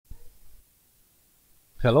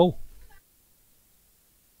Hello,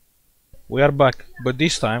 we are back, but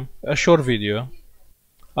this time a short video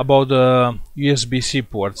about the USB-C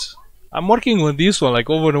ports. I'm working on this one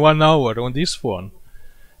like over 1 hour on this phone,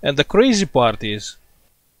 and the crazy part is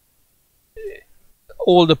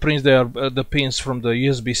all the pins the pins from the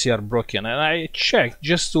USB-C are broken, and I checked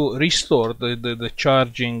just to restore the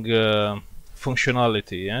charging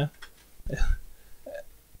functionality. Yeah,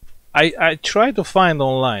 I tried to find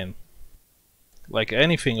online like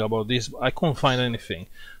anything about this. I couldn't find anything.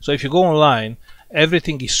 So if you go online,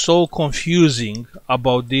 everything is so confusing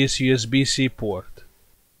about this USB-C port.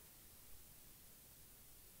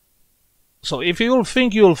 So if you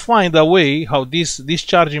think you'll find a way how this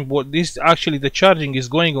charging board, actually the charging is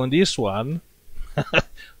going on this one,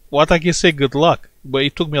 what I can say, good luck. But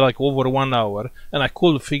it took me like over 1 hour, and I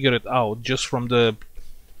could figure it out just from the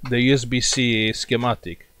USB-C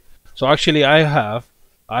schematic. So actually I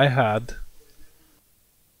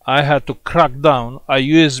had to crack down a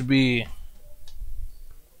USB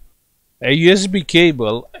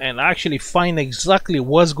cable and actually find exactly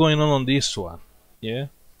what's going on this one. Yeah.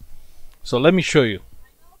 So let me show you.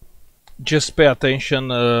 Just pay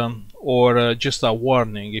attention, or just a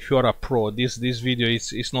warning. If you are a pro, this video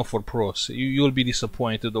is not for pros. You'll be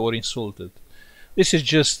disappointed or insulted. This is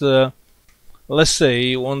just let's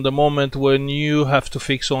say on the moment when you have to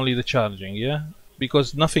fix only the charging. Yeah.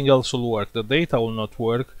 Because nothing else will work. The data will not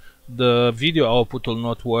work, the video output will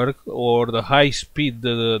not work, or the high speed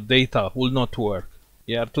data will not work.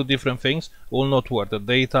 Yeah, two different things will not work. The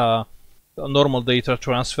data, normal data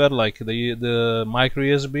transfer like the micro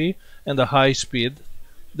USB, and the high speed,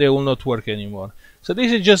 they will not work anymore. So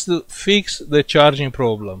this is just to fix the charging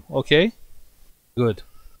problem. Okay, good.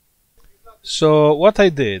 So what I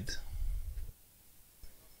did,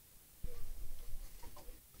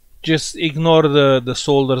 just ignore the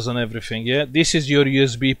solders and everything. Yeah, this is your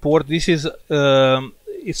USB port. This is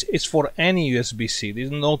it's for any USB-C. This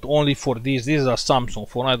is not only for this. This is a Samsung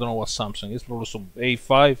phone. I don't know what Samsung. It's probably some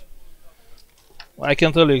A5. I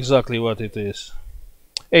can tell you exactly what it is.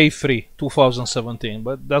 A3 2017,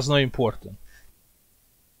 but that's not important.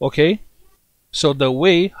 Okay, so the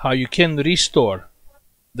way how you can restore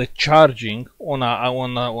the charging on a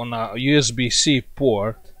USB-C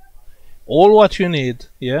port, all what you need,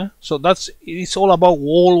 yeah. So it's all about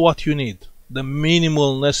all what you need, the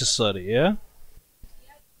minimal necessary, yeah.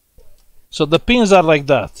 So the pins are like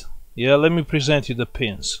that, yeah. Let me present you the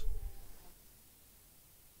pins.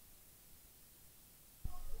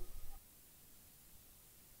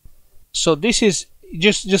 So this is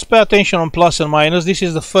just pay attention on plus and minus. This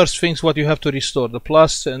is the first things what you have to restore, the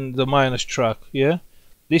plus and the minus track, yeah.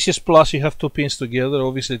 This is plus, you have two pins together,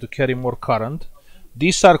 obviously to carry more current.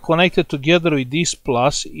 These are connected together with this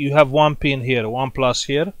plus. You have one pin here, one plus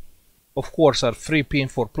here. Of course, are 3 pin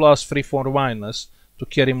for plus, 3 for minus to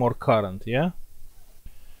carry more current. Yeah.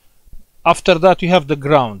 After that, you have the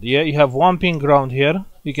ground. Yeah, you have one pin ground here.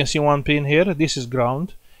 You can see one pin here. This is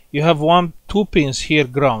ground. You have two pins here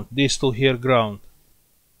ground. These two here ground.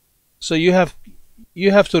 So you have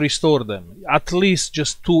to restore them, at least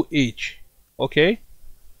just 2 each. Okay.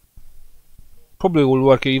 Probably will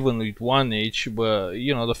work even with 1 each, but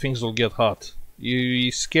you know the things will get hot.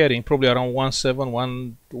 It's carrying probably around 1.7,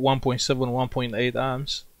 1.8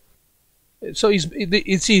 amps. So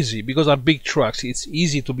it's easy because our big trucks. It's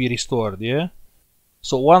easy to be restored. Yeah.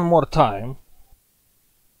 So one more time.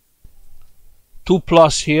 2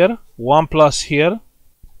 plus here, 1 plus here,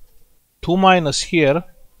 2 minus here,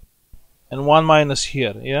 and 1 minus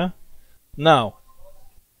here. Yeah. Now.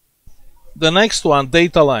 The next one,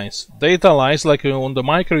 data lines. Data lines, like on the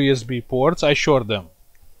micro USB ports, I showed them.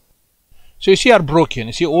 So you see, are broken.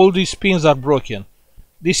 You see, all these pins are broken.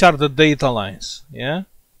 These are the data lines, yeah.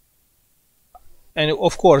 And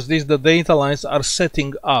of course, the data lines are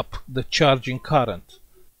setting up the charging current.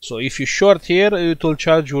 So if you short here, it will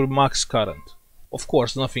charge your max current. Of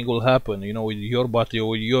course, nothing will happen, you know, with your battery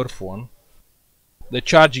or with your phone. The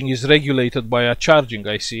charging is regulated by a charging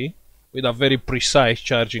IC. With a very precise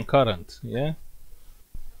charging current, yeah.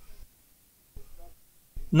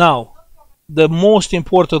 Now, the most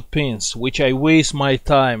important pins, which I waste my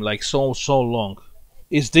time like so long,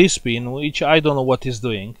 is this pin, which I don't know what is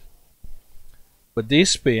doing. But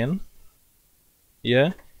this pin,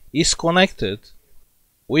 yeah, is connected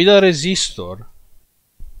with a resistor.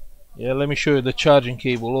 Yeah, let me show you the charging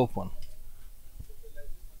cable open.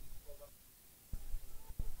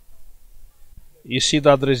 You see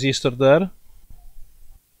that resistor there?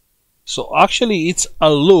 So actually it's a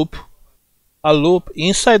loop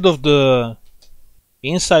inside of the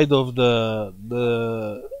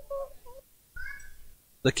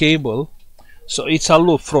cable. So it's a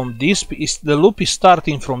loop from this. The loop is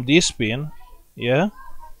starting from this pin, yeah.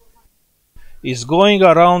 It's going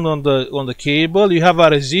around on the cable. You have a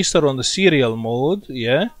resistor on the serial mode,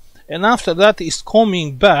 yeah, and after that it's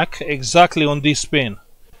coming back exactly on this pin.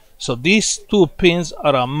 So these two pins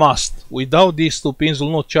are a must. Without these two pins,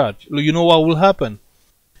 will not charge. You know what will happen?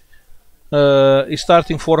 It's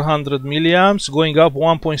starting 400 milliamps, going up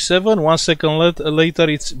 1.7. 1 second later,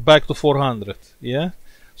 it's back to 400. Yeah.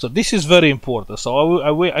 So this is very important. So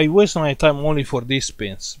I waste my time only for these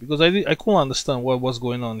pins because I couldn't understand what was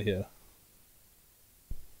going on here.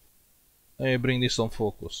 Let me bring this on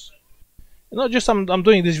focus. You know, just I'm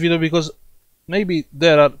doing this video because maybe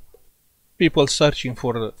there are people searching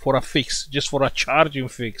for a fix, just for a charging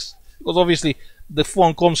fix. Because obviously the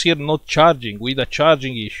phone comes here not charging, with a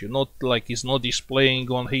charging issue, not like it's not displaying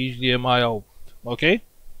on HDMI out. Okay?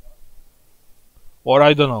 Or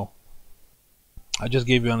I don't know. I just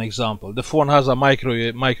gave you an example. The phone has a micro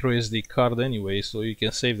SD card anyway, so you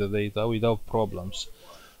can save the data without problems.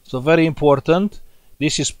 So very important.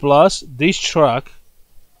 This is plus. This track,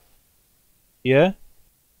 yeah,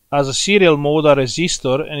 has a serial mode, a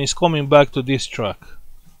resistor, and is coming back to this track.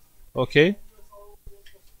 Okay?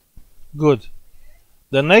 Good.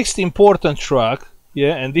 The next important track,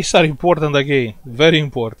 yeah, and these are important again, very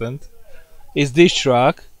important, is this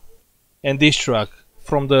track and this track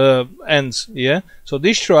from the ends, yeah. So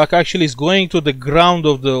this track actually is going to the ground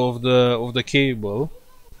of the cable.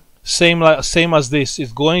 Same as this,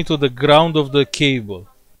 it's going to the ground of the cable,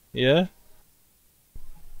 yeah.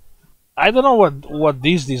 I don't know what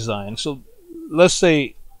this design. So let's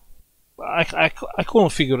say I couldn't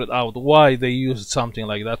figure it out why they used something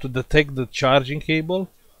like that to detect the charging cable.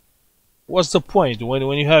 What's the point when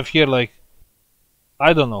you have here, like,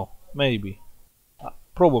 I don't know, maybe,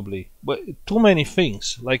 probably, but too many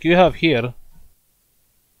things. Like you have here,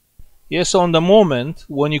 yes, on the moment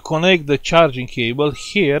when you connect the charging cable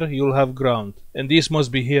here, you'll have ground, and this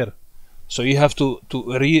must be here. So you have to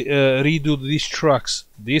redo these tracks,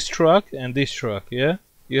 this track and this track, yeah.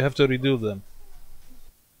 You have to redo them.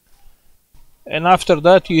 And after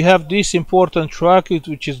that you have this important track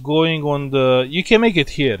which is going on the, you can make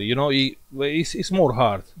it here, you know, it's more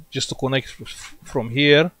hard just to connect from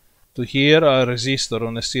here to here a resistor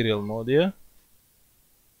on a serial mode, yeah,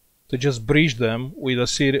 to just bridge them with a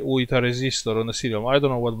resistor on a serial mode. I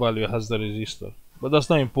don't know what value has the resistor, but that's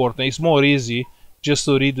not important. It's more easy just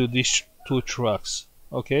to redo these two tracks.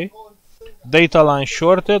 Okay, data line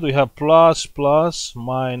shorted, we have plus plus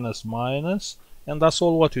minus minus, and that's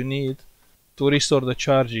all what you need to restore the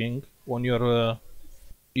charging on your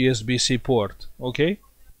USB-C port. Okay.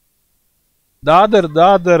 The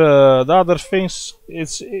other things,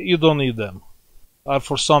 it's you don't need them. Are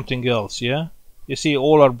for something else. Yeah. You see,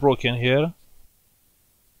 all are broken here.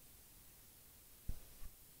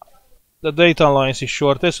 The data lines is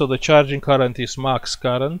shorted, so the charging current is max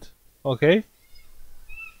current. Okay.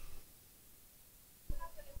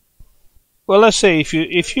 Well, let's say if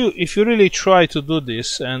you really try to do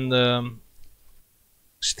this and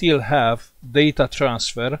still have data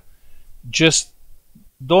transfer, just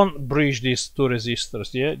don't bridge these two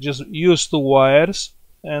resistors, yeah, just use two wires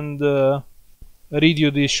and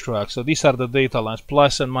redo these tracks. So these are the data lines,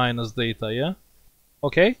 plus and minus data, yeah.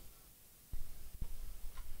 Okay,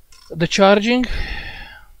 the charging,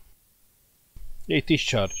 it is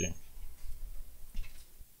charging,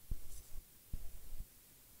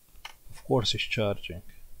 of course it's charging,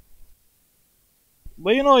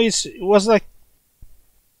 but you know, it was like,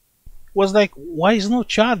 why is not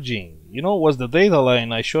charging? You know, was the data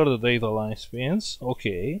line, I showed the data line pins,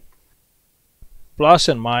 okay, plus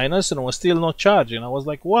and minus, and was still not charging. I was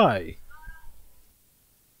like, why?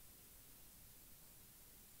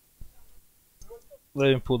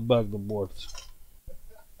 Let me put back the board.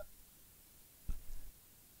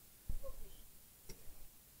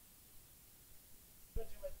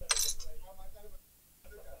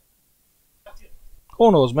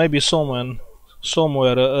 Who knows, maybe somewhere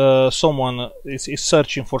someone is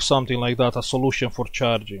searching for something like that, a solution for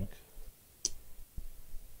charging.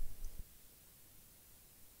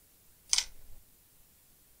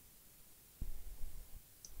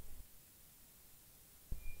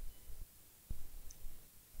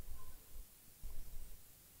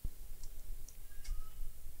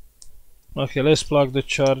 Okay, let's plug the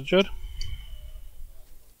charger.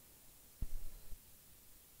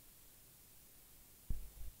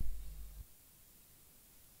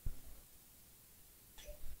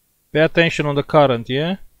 Pay attention on the current,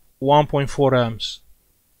 yeah? 1.4 amps.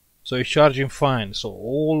 So it's charging fine. So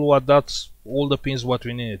all the pins what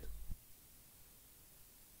we need.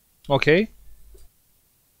 Okay?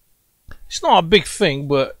 It's not a big thing,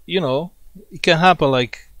 but you know, it can happen.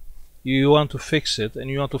 Like you want to fix it and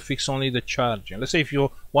you want to fix only the charging. Let's say if you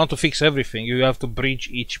want to fix everything, you have to bridge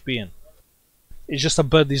each pin. It's just a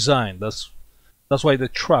bad design. That's why the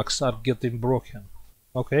trucks are getting broken.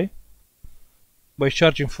 Okay, but it's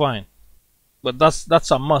charging fine. But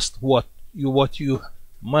that's a must. What you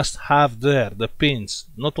must have there, the pins,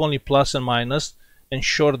 not only plus and minus, and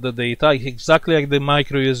short the data exactly like the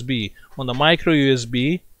micro USB. On the micro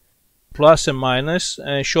USB, plus and minus,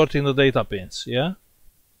 and shorting the data pins. Yeah.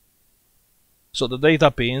 So the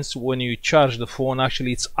data pins, when you charge the phone,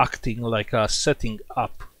 actually it's acting like a setting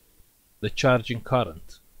up the charging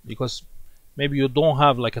current, because maybe you don't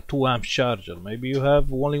have like a 2 amp charger, maybe you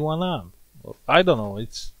have only 1 amp. I don't know.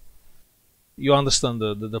 It's, you understand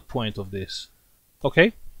the point of this.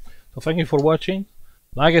 Okay, so thank you for watching.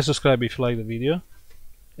 Like and subscribe if you like the video,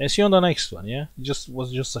 and see you on the next one. Yeah, it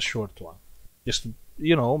was just a short one. Just,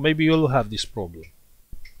 you know, maybe you'll have this problem.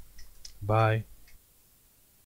 Bye.